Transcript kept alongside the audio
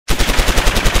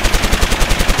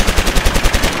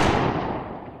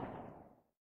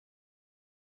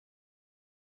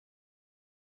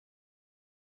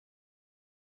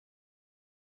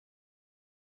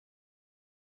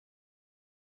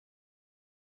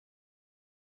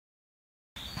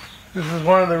This is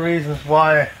one of the reasons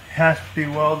why it has to be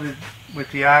welded with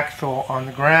the axle on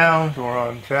the ground or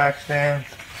on jack stands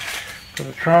for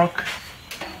the trunk,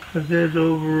 because there's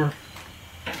over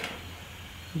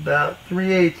about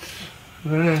 3/8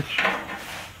 of an inch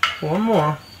or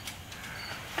more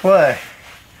play.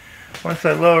 Once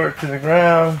I lower it to the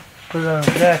ground, put it on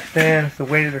the jack stands, the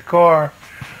weight of the car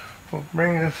will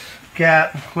bring this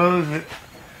gap and close it,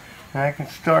 and I can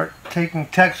start taking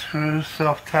tech screws,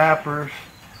 self-tappers,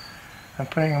 and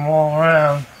putting them all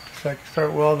around so I can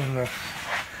start welding this.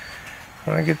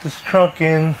 When I get this trunk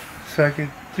in, so I could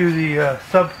do the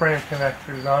subframe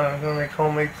connectors on it. I'm going to make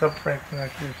homemade subframe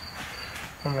connectors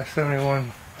on my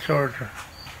 71 Charger.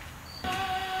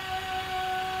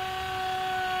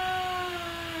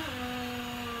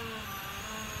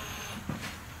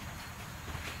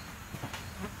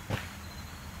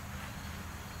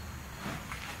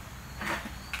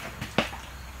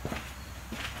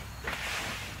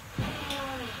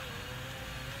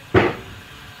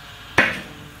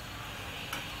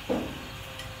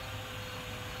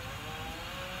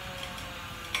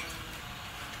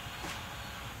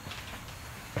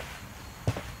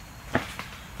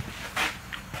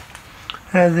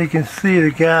 As you can see, the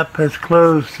gap has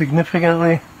closed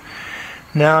significantly.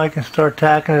 Now I can start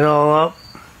tacking it all up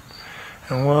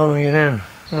and welding it in.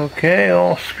 Okay,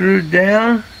 all screwed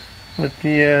down with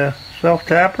the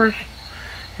self-tappers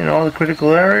in all the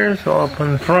critical areas, all up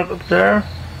on the front up there,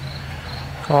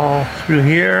 all through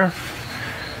here,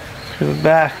 to the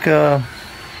back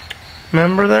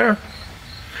member there.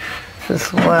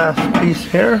 This last piece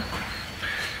here,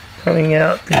 coming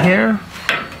out to here.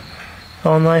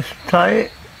 All nice and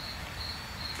tight.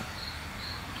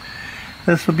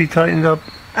 This will be tightened up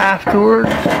afterwards.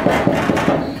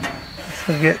 This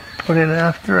will get put in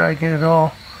after I get it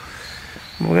all.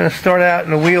 We're going to start out in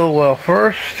the wheel well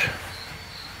first.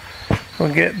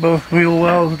 We'll get both wheel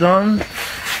wells done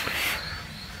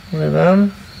with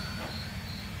them.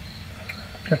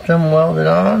 Get them welded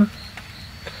on.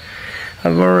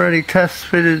 I've already test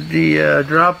fitted the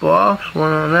drop-offs,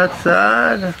 one on that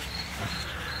side.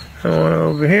 And one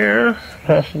over here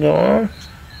has to go on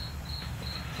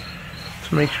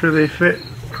to make sure they fit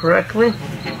correctly.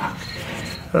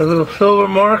 Those little silver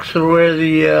marks are where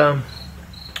the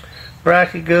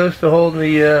bracket goes to hold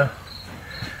the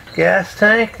gas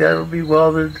tank. That'll be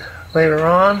welded later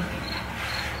on.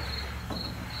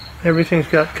 Everything's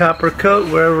got copper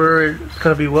coat wherever it's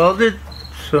going to be welded,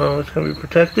 so it's going to be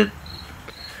protected.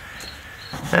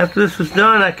 After this is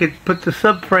done, I could put the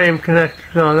subframe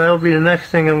connectors on. That'll be the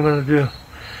next thing I'm going to do.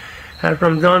 After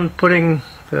I'm done putting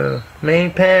the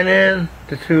main pan in,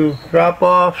 the two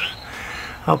drop-offs,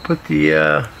 I'll put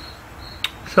the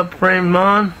subframe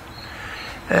on,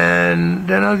 and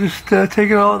then I'll just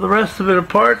take all the rest of it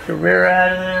apart, the rear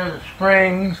out of there, the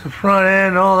springs, the front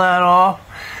end, all that off.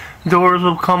 Doors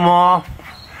will come off.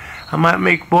 I might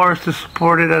make bars to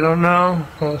support it, I don't know.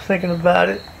 I was thinking about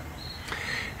it.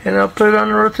 And I'll put it on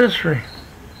the rotisserie.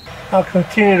 I'll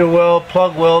continue to weld,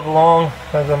 plug weld along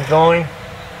as I'm going.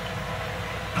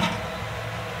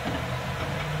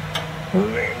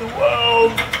 Moving the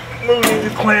weld, moving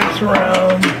the clamps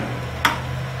around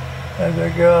as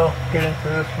I go. Get into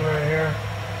this one right here.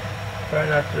 Try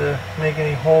not to make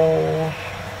any holes,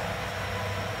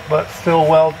 but still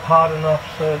weld hot enough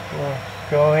so it will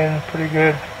go in pretty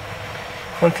good.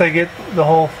 Once I get the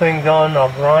whole thing done,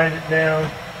 I'll grind it down.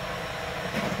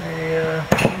 The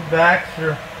backs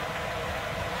are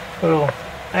a little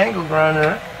angle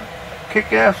grinder.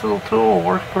 Kick-ass little tool,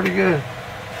 works pretty good.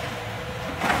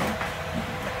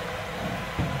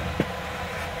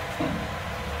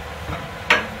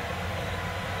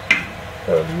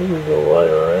 I'll move the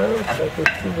wire around so I can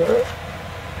see that.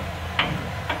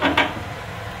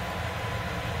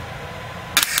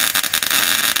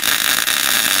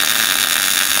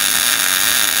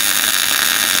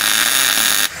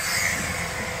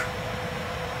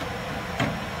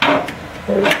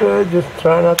 Very good, just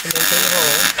try not to make any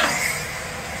holes.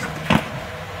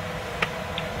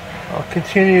 I'll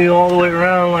continue all the way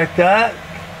around like that,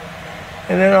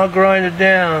 and then I'll grind it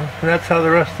down, and that's how the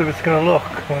rest of it's going to look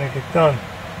when it gets done.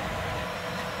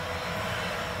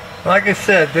 Like I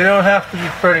said, they don't have to be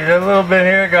pretty. That little bit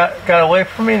here got away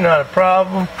from me, not a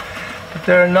problem, but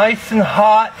they're nice and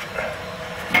hot.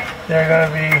 They're going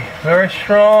to be very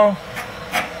strong.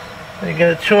 You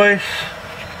get a choice.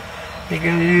 You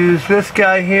can use this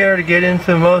guy here to get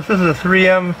into most. This is a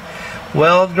 3M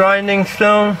weld grinding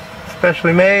stone,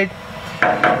 specially made.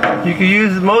 You can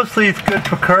use it, mostly it's good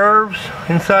for curves,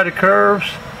 inside of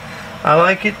curves. I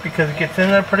like it because it gets in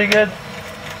there pretty good.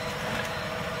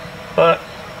 But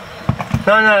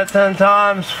 9 out of 10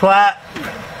 times flat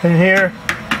in here.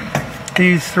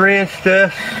 These 3-inch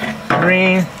discs,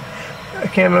 green. I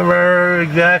can't remember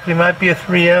exactly. Might be a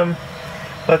 3M.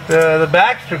 But the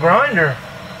Baxter grinder,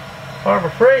 Harbor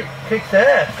Freight, kicks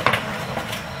ass.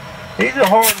 These are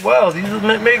hard welds. These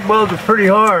MIG welds are pretty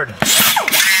hard.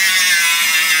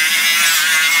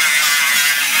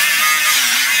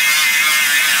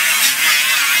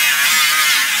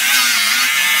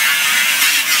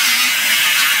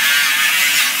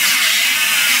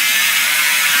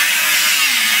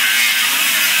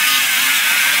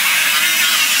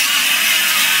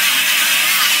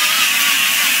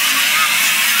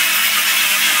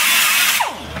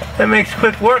 That makes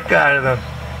quick work out of them.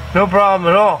 No problem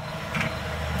at all.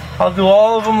 I'll do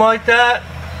all of them like that.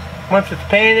 Once it's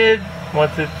painted,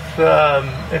 once it's,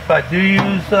 if I do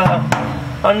use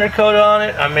undercoat on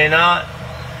it, I may not.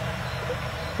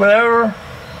 Whatever,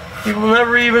 you will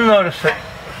never even notice it.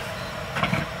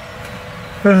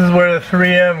 This is where the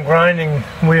 3M grinding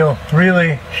wheel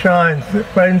really shines,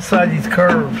 right inside these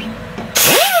curves.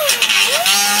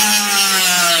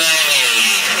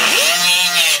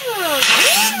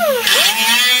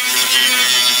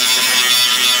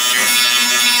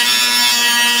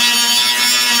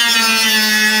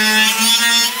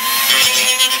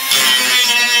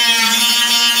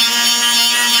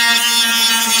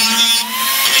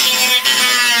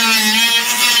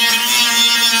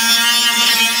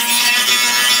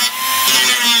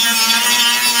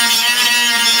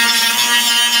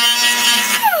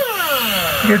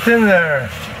 Gets in there,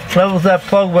 levels that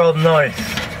plug weld nice.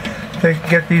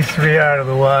 Get these 3 out of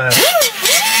the way.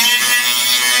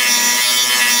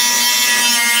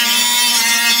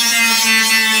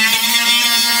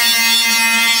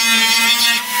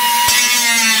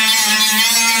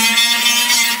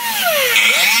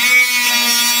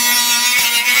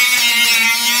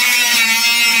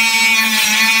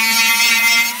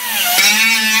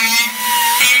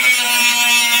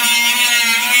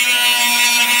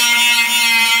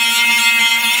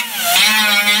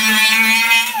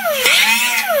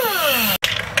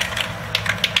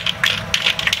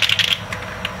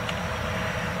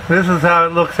 This is how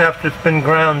it looks after it's been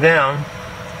ground down.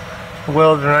 The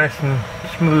welds are nice and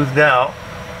smoothed out.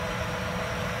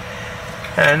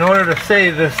 And in order to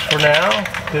save this for now,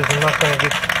 because I'm not going to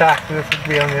get back to this, it'll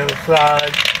be on the other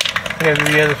side. I got to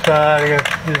do the other side, I got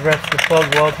to do the rest of the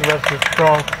plug welds, the rest of the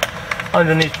trunk,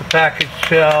 underneath the package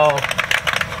shell,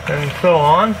 and so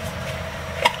on.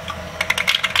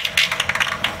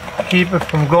 Keep it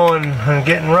from going and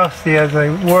getting rusty as I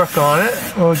work on it.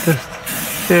 We'll just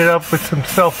it up with some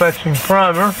self-etching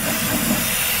primer.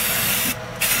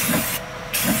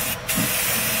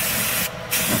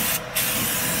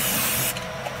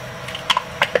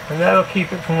 And that'll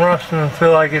keep it from rusting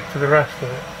until I get to the rest of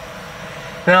it.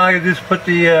 Now I just put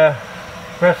the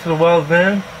rest of the welds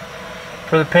in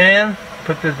for the pan,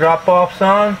 put the drop-offs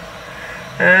on,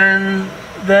 and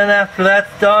then after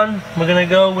that's done, we're going to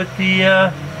go with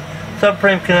the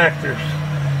subframe connectors.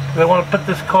 I want to put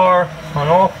this car on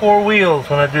all 4 wheels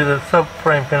when I do the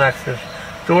subframe connectors.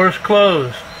 Doors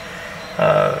closed,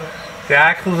 the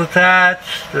axles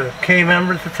attached, the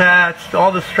K-members attached,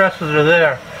 all the stresses are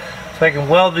there. So I can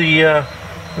weld the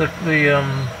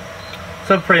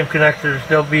subframe connectors.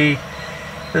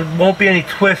 There won't be any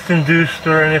twist induced,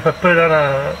 or and if I put it on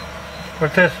a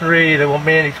rotisserie, there won't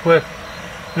be any twist.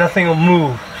 Nothing will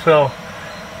move. So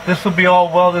this will be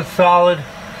all welded solid,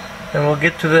 and we'll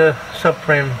get to the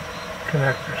subframe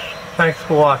connectors. Thanks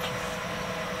for watching.